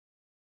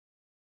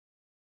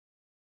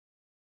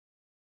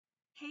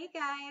Hey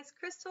guys,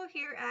 Crystal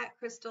here at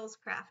Crystal's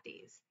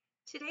Crafties.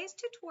 Today's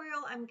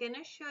tutorial, I'm going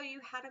to show you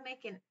how to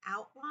make an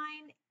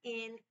outline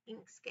in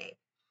Inkscape.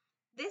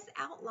 This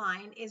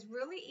outline is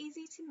really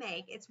easy to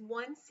make. It's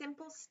one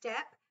simple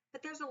step,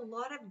 but there's a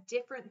lot of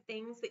different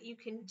things that you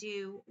can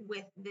do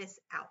with this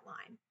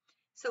outline.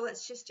 So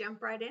let's just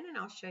jump right in and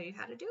I'll show you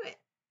how to do it.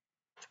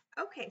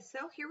 Okay, so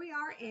here we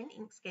are in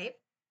Inkscape.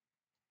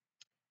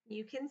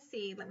 You can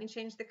see, let me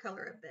change the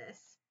color of this.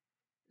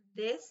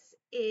 This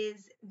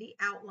is the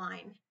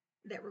outline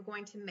that we're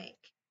going to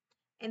make.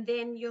 And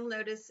then you'll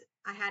notice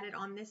I had it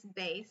on this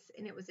base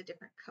and it was a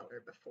different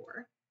color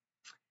before.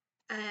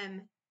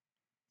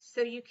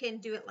 So you can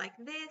do it like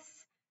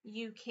this.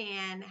 You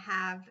can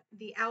have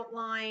the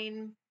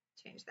outline,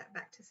 change that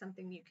back to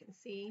something you can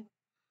see.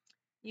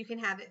 You can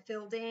have it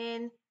filled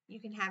in. You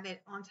can have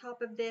it on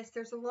top of this.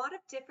 There's a lot of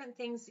different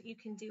things that you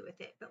can do with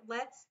it, but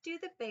let's do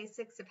the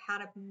basics of how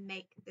to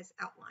make this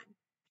outline.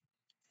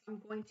 I'm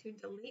going to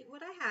delete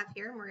what I have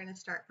here and we're going to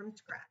start from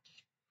scratch.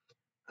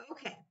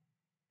 Okay,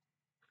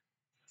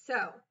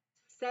 so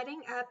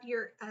setting up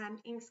your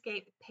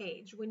Inkscape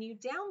page. When you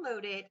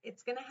download it,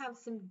 it's going to have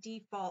some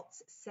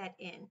defaults set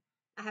in.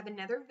 I have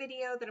another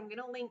video that I'm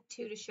going to link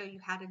to show you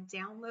how to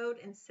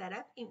download and set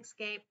up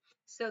Inkscape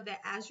so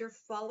that as you're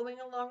following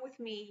along with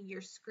me,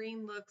 your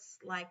screen looks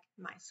like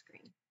my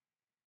screen.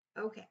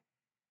 Okay,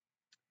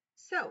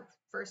 so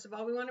first of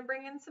all, we want to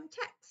bring in some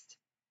text.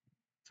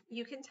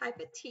 You can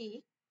type a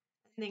T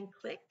and then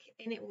click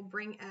and it will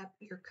bring up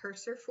your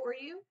cursor for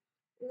you,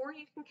 or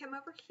you can come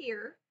over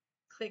here,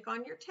 click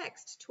on your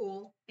text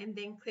tool and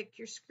then click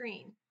your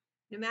screen.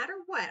 No matter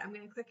what, I'm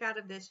going to click out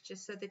of this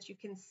just so that you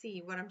can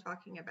see what I'm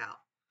talking about.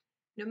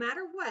 No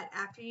matter what,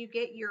 after you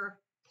get your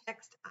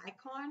text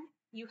icon,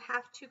 you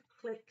have to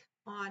click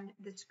on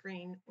the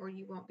screen or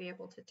you won't be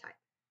able to type.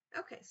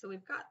 Okay, so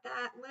we've got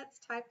that. Let's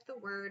type the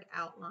word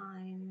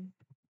outline.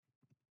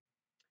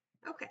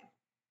 Okay.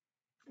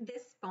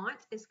 This font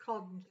is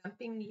called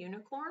Jumping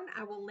Unicorn.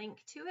 I will link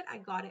to it. I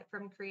got it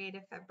from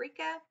Creative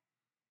Fabrica.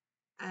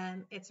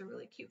 It's a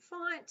really cute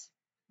font.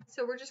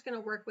 So we're just going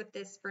to work with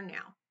this for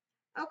now.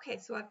 Okay,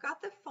 so I've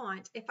got the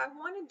font. If I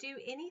want to do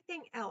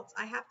anything else,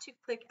 I have to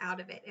click out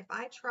of it. If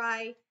I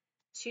try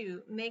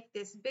to make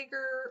this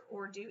bigger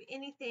or do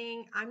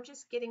anything, I'm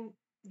just getting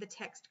the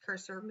text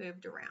cursor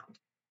moved around.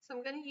 So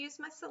I'm going to use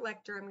my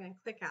selector. I'm going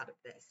to click out of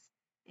this.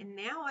 And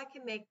now I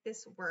can make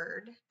this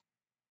word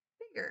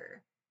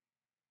bigger.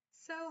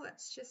 So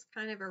let's just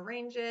kind of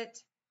arrange it.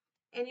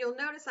 And you'll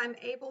notice I'm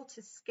able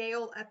to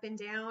scale up and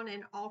down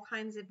in all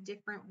kinds of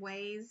different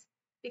ways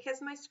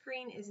because my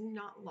screen is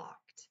not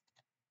locked.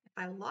 If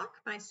I lock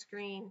my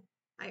screen,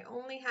 I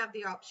only have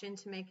the option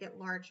to make it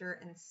larger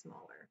and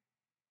smaller.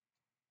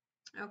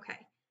 Okay,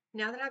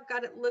 now that I've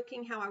got it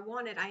looking how I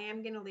want it, I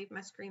am going to leave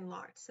my screen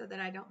locked so that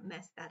I don't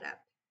mess that up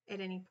at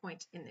any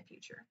point in the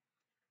future.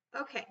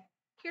 Okay,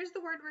 here's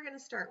the word we're going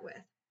to start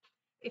with.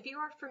 If you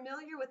are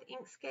familiar with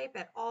Inkscape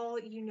at all,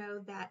 you know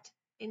that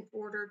in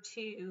order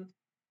to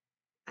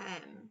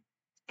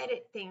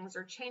edit things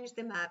or change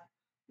them up,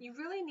 you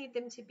really need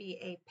them to be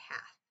a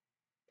path.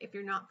 If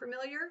you're not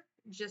familiar,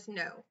 just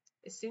know,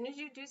 as soon as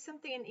you do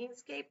something in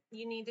Inkscape,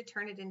 you need to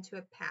turn it into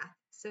a path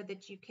so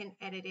that you can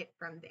edit it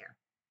from there.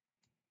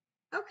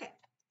 Okay,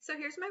 so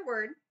here's my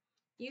word.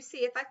 You see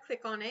if I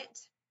click on it,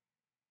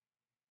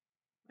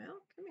 well,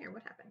 come here,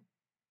 what happened?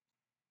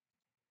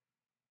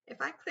 If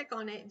I click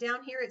on it,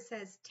 down here it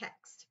says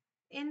text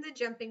in the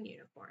jumping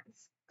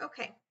unicorns.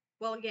 Okay,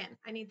 well again,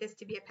 I need this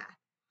to be a path.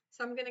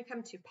 So I'm going to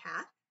come to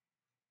path,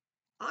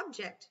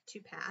 object to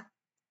path,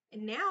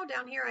 and now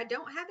down here I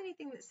don't have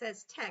anything that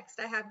says text.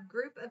 I have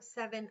group of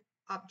 7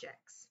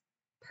 objects.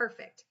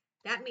 Perfect.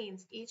 That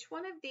means each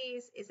one of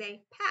these is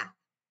a path.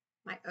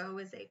 My O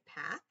is a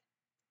path.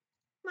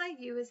 My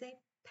U is a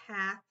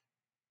path.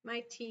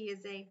 My T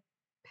is a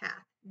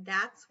path.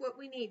 That's what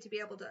we need to be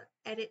able to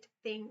edit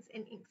things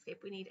in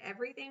Inkscape. We need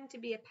everything to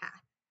be a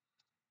path.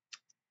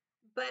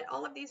 But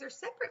all of these are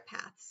separate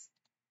paths.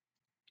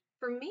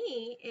 For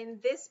me, in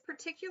this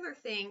particular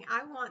thing,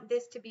 I want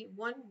this to be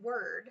one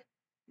word,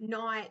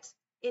 not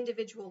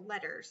individual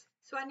letters.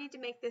 So I need to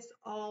make this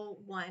all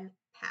one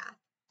path,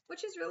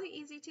 which is really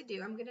easy to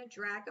do. I'm going to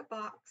drag a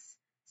box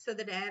so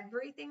that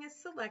everything is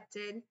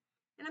selected,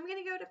 and I'm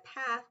going to go to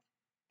path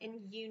and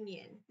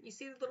union. You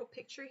see the little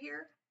picture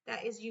here?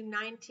 That is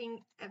uniting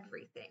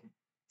everything.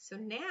 So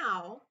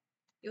now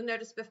you'll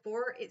notice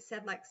before it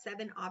said like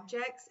 7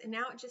 objects, and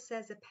now it just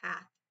says a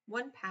path,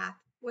 one path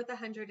with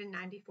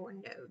 194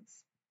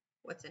 nodes.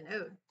 What's a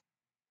node?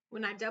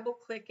 When I double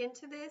click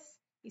into this,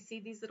 you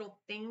see these little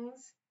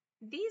things?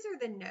 These are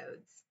the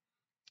nodes.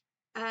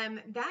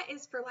 That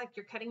is for like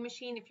your cutting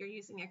machine. If you're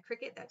using a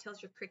Cricut, that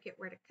tells your Cricut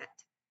where to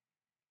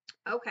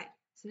cut. Okay,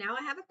 so now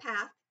I have a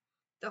path.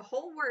 The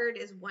whole word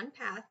is one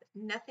path.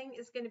 Nothing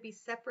is going to be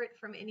separate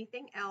from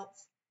anything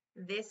else.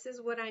 This is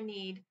what I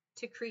need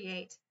to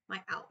create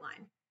my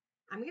outline.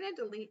 I'm going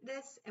to delete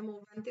this and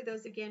we'll run through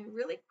those again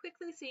really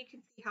quickly so you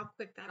can see how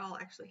quick that all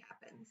actually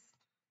happens.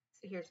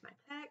 So here's my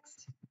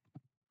text.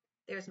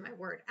 There's my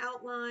word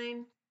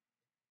outline.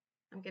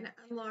 I'm going to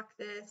unlock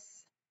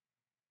this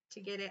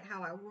to get it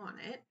how I want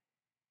it.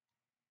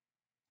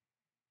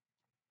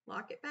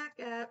 Lock it back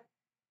up.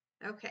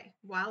 Okay,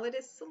 while it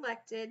is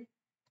selected,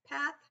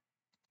 path,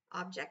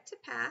 object to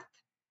path.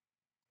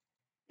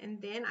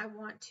 And then I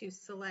want to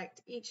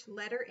select each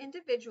letter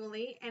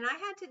individually, and I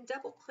had to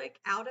double click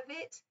out of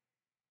it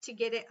to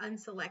get it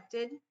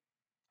unselected.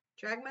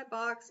 Drag my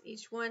box,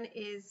 each one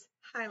is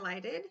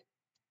highlighted,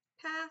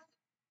 path,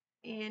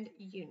 and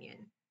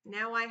union.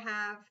 Now I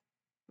have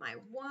my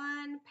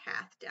one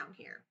path down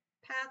here,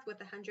 path with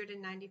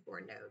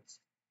 194 nodes.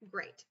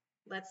 Great,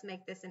 let's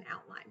make this an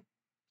outline.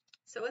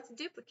 So let's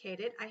duplicate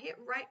it. I hit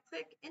right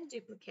click and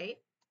duplicate.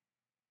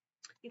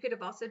 You could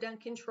have also done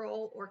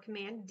Control or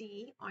Command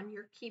D on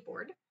your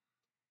keyboard.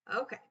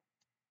 Okay,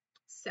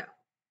 so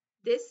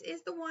this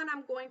is the one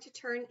I'm going to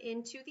turn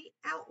into the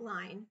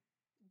outline.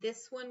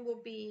 This one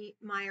will be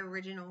my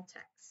original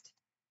text.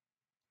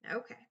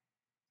 Okay,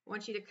 I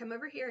want you to come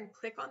over here and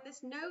click on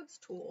this nodes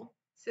tool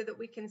so that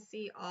we can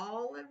see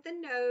all of the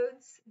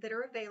nodes that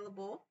are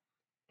available.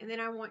 And then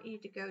I want you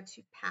to go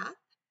to Path,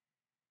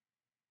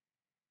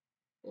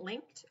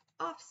 Linked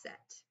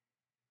Offset.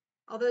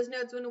 All those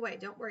nodes went away.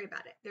 Don't worry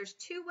about it. There's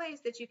two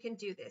ways that you can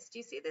do this. Do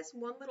you see this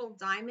one little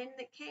diamond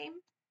that came?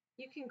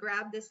 You can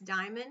grab this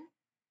diamond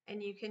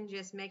and you can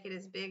just make it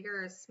as big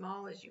or as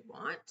small as you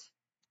want.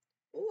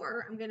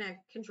 Or I'm going to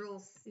Control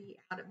C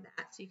out of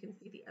that so you can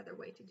see the other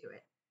way to do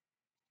it.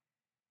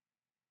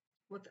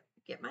 We'll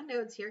get my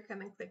nodes here, come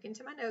and click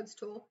into my nodes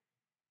tool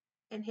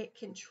and hit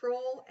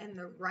Control and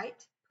the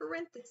right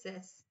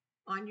parenthesis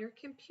on your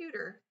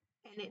computer,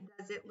 and it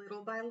does it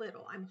little by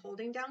little. I'm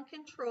holding down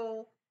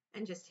Control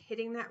and just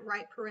hitting that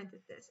right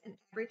parenthesis, and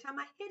every time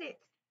I hit it,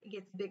 it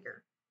gets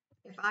bigger.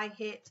 If I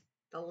hit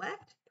the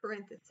left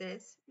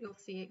parenthesis, you'll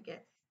see it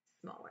gets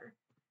smaller.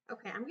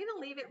 Okay, I'm going to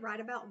leave it right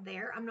about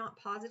there. I'm not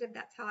positive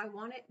that's how I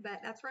want it, but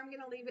that's where I'm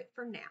going to leave it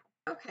for now.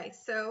 Okay,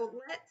 so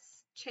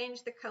let's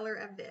change the color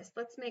of this.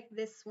 Let's make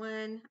this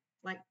one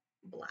like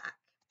black.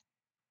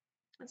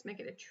 Let's make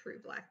it a true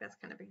black. That's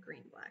kind of a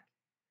green black.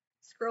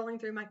 Scrolling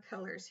through my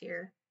colors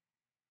here.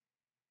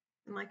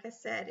 And like I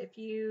said, if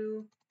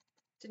you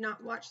did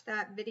not watch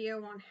that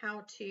video on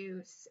how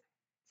to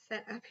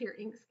set up your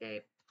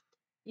Inkscape,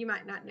 you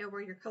might not know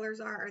where your colors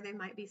are, or they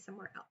might be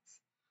somewhere else.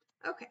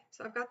 Okay,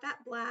 so I've got that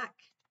black.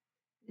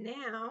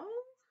 Now,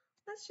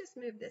 let's just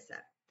move this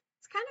up.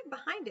 It's kind of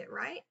behind it,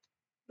 right?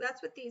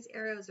 That's what these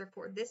arrows are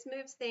for. This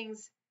moves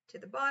things to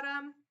the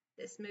bottom.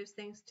 This moves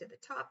things to the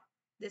top.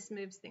 This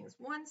moves things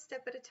one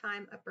step at a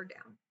time, up or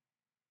down.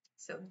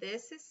 So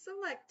this is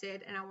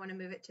selected, and I want to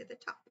move it to the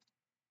top.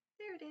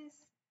 There it is.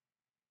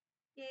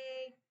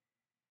 Yay.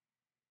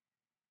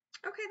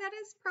 Okay, that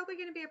is probably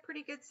going to be a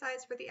pretty good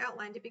size for the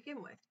outline to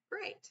begin with.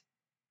 Great.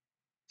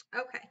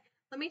 Okay,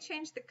 let me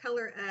change the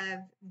color of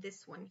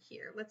this one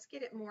here. Let's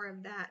get it more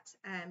of that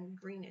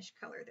greenish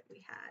color that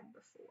we had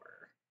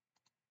before.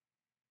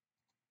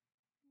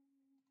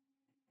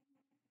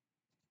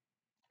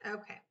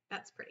 Okay,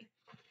 that's pretty.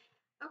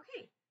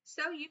 Okay,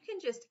 so you can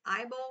just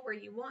eyeball where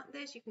you want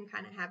this. You can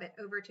kind of have it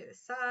over to the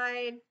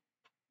side.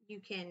 You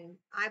can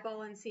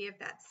eyeball and see if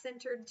that's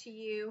centered to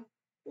you,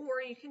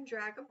 or you can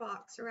drag a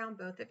box around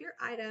both of your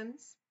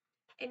items,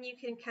 and you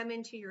can come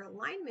into your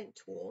alignment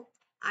tool.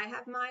 I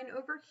have mine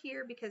over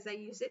here because I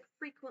use it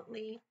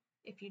frequently.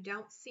 If you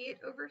don't see it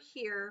over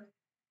here,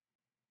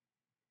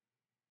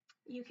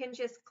 you can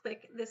just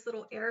click this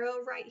little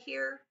arrow right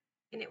here,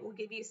 and it will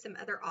give you some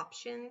other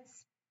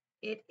options.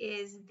 It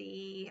is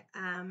the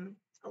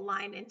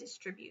Align and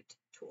Distribute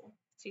tool.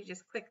 So you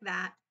just click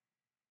that,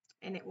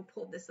 and it will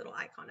pull this little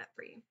icon up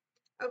for you.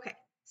 Okay,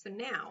 so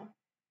now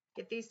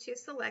get these two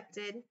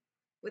selected.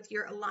 With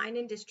your Align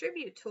and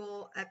Distribute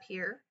tool up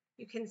here,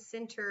 you can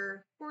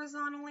center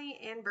horizontally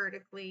and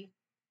vertically,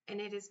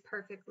 and it is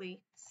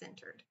perfectly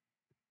centered.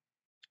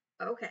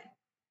 Okay,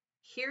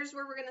 here's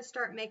where we're going to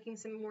start making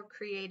some more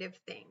creative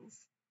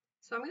things.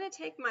 So I'm going to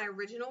take my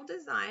original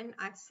design.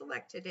 I've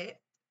selected it.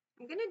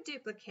 I'm going to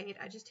duplicate.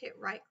 I just hit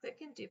right click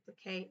and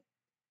duplicate.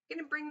 I'm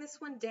going to bring this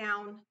one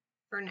down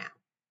for now.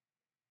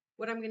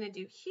 What I'm going to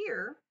do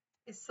here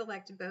is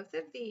select both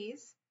of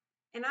these,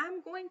 and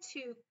I'm going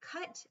to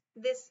cut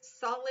this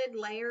solid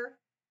layer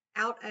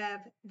out of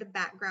the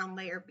background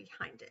layer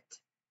behind it.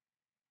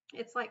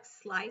 It's like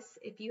slice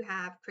if you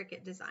have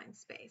Cricut Design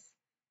Space.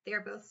 They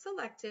are both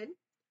selected.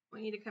 I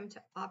want you to come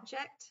to I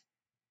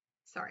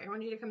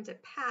want you to come to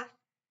Path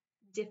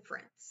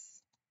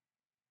Difference.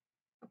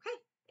 Okay,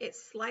 it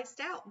sliced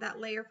out that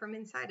layer from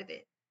inside of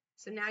it.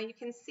 So now you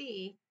can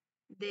see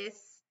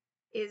this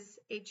is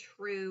a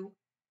true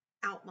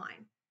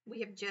outline. We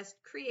have just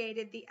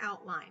created the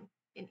outline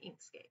in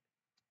Inkscape.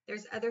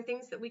 There's other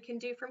things that we can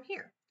do from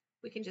here.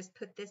 We can just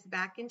put this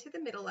back into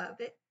the middle of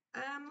it.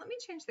 Let me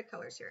change the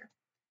colors here.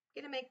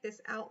 I'm going to make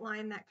this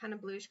outline that kind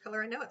of bluish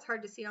color. I know it's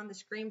hard to see on the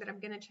screen, but I'm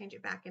going to change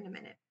it back in a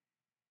minute.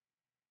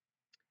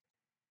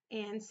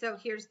 And so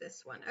here's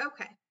this one.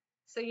 Okay,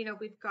 so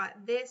we've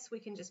got this. We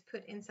can just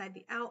put inside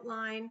the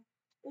outline,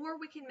 or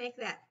we can make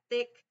that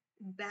thick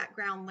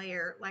background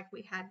layer like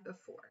we had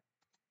before.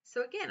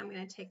 So again, I'm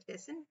going to take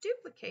this and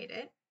duplicate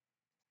it.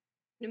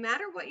 No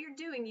matter what you're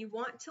doing, you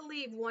want to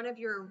leave one of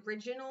your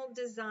original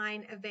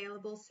design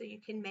available so you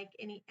can make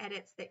any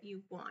edits that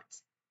you want.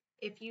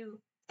 If you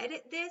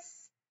edit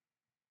this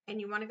and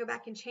you want to go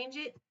back and change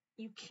it,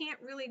 you can't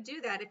really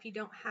do that if you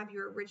don't have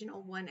your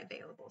original one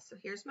available. So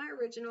here's my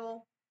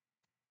original.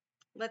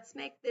 Let's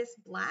make this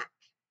black.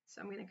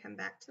 So I'm going to come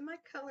back to my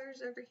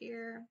colors over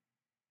here.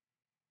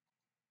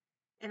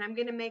 And I'm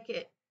going to make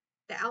it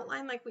the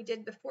outline like we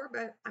did before,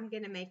 but I'm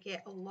going to make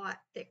it a lot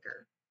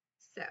thicker.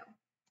 So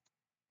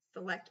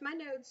select my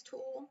nodes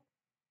tool,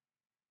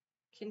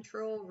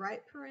 control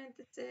right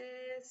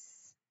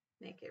parenthesis,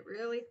 make it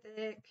really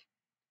thick.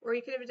 Or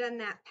you could have done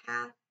that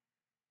path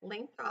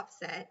length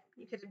offset.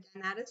 You could have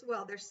done that as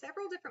well. There's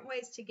several different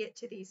ways to get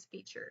to these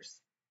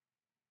features.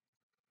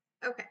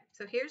 Okay,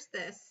 so here's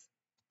this.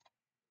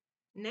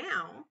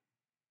 Now,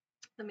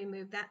 let me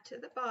move that to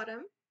the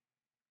bottom.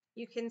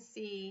 You can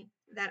see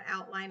that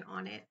outline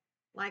on it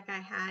like I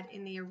had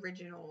in the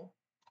original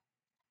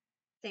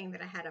thing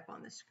that I had up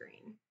on the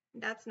screen.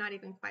 That's not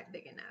even quite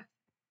big enough.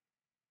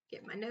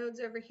 Get my nodes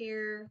over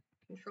here,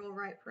 control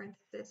right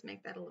parenthesis,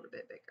 make that a little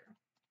bit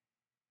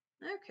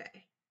bigger.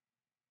 Okay,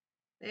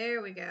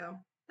 there we go.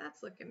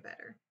 That's looking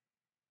better.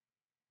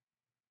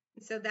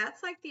 So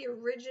that's like the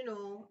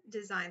original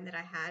design that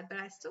I had, but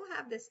I still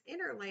have this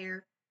inner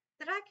layer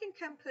that I can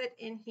come put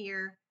in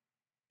here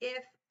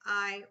if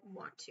I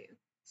want to.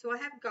 So I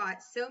have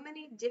got so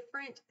many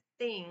different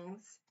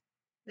things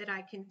that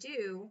I can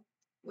do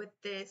with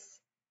this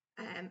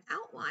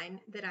outline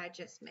that I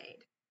just made.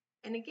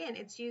 And again,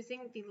 it's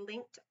using the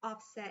linked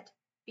offset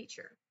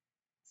feature.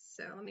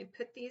 So let me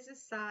put these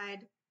aside,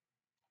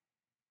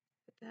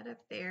 put that up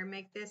there,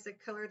 make this a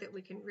color that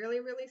we can really,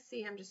 really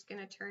see. I'm just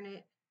going to turn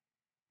it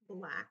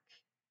black,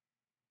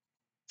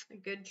 a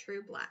good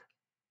true black.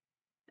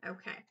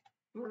 Okay,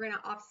 we're going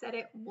to offset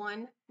it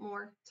one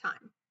more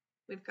time.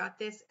 We've got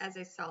this as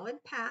a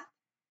solid path.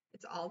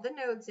 It's all the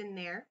nodes in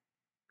there.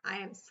 I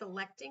am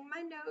selecting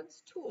my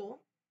nodes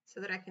tool so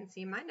that I can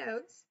see my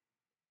nodes.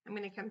 I'm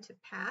going to come to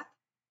path,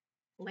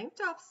 linked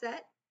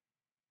offset,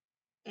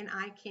 and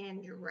I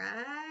can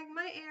drag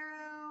my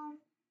arrow,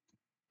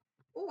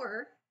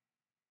 or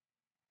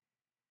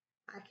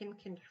I can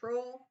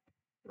control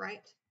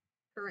right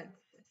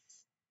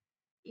parenthesis.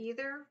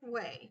 Either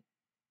way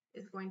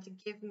is going to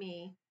give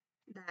me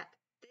that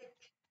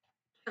thick,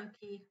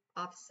 chunky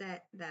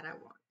offset that I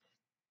want.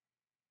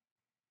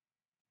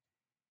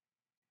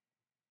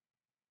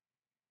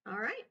 All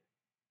right.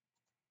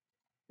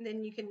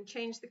 Then you can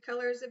change the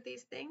colors of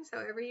these things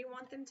however you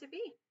want them to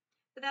be.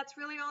 But that's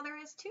really all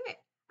there is to it.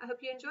 I hope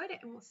you enjoyed it,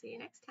 and we'll see you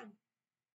next time.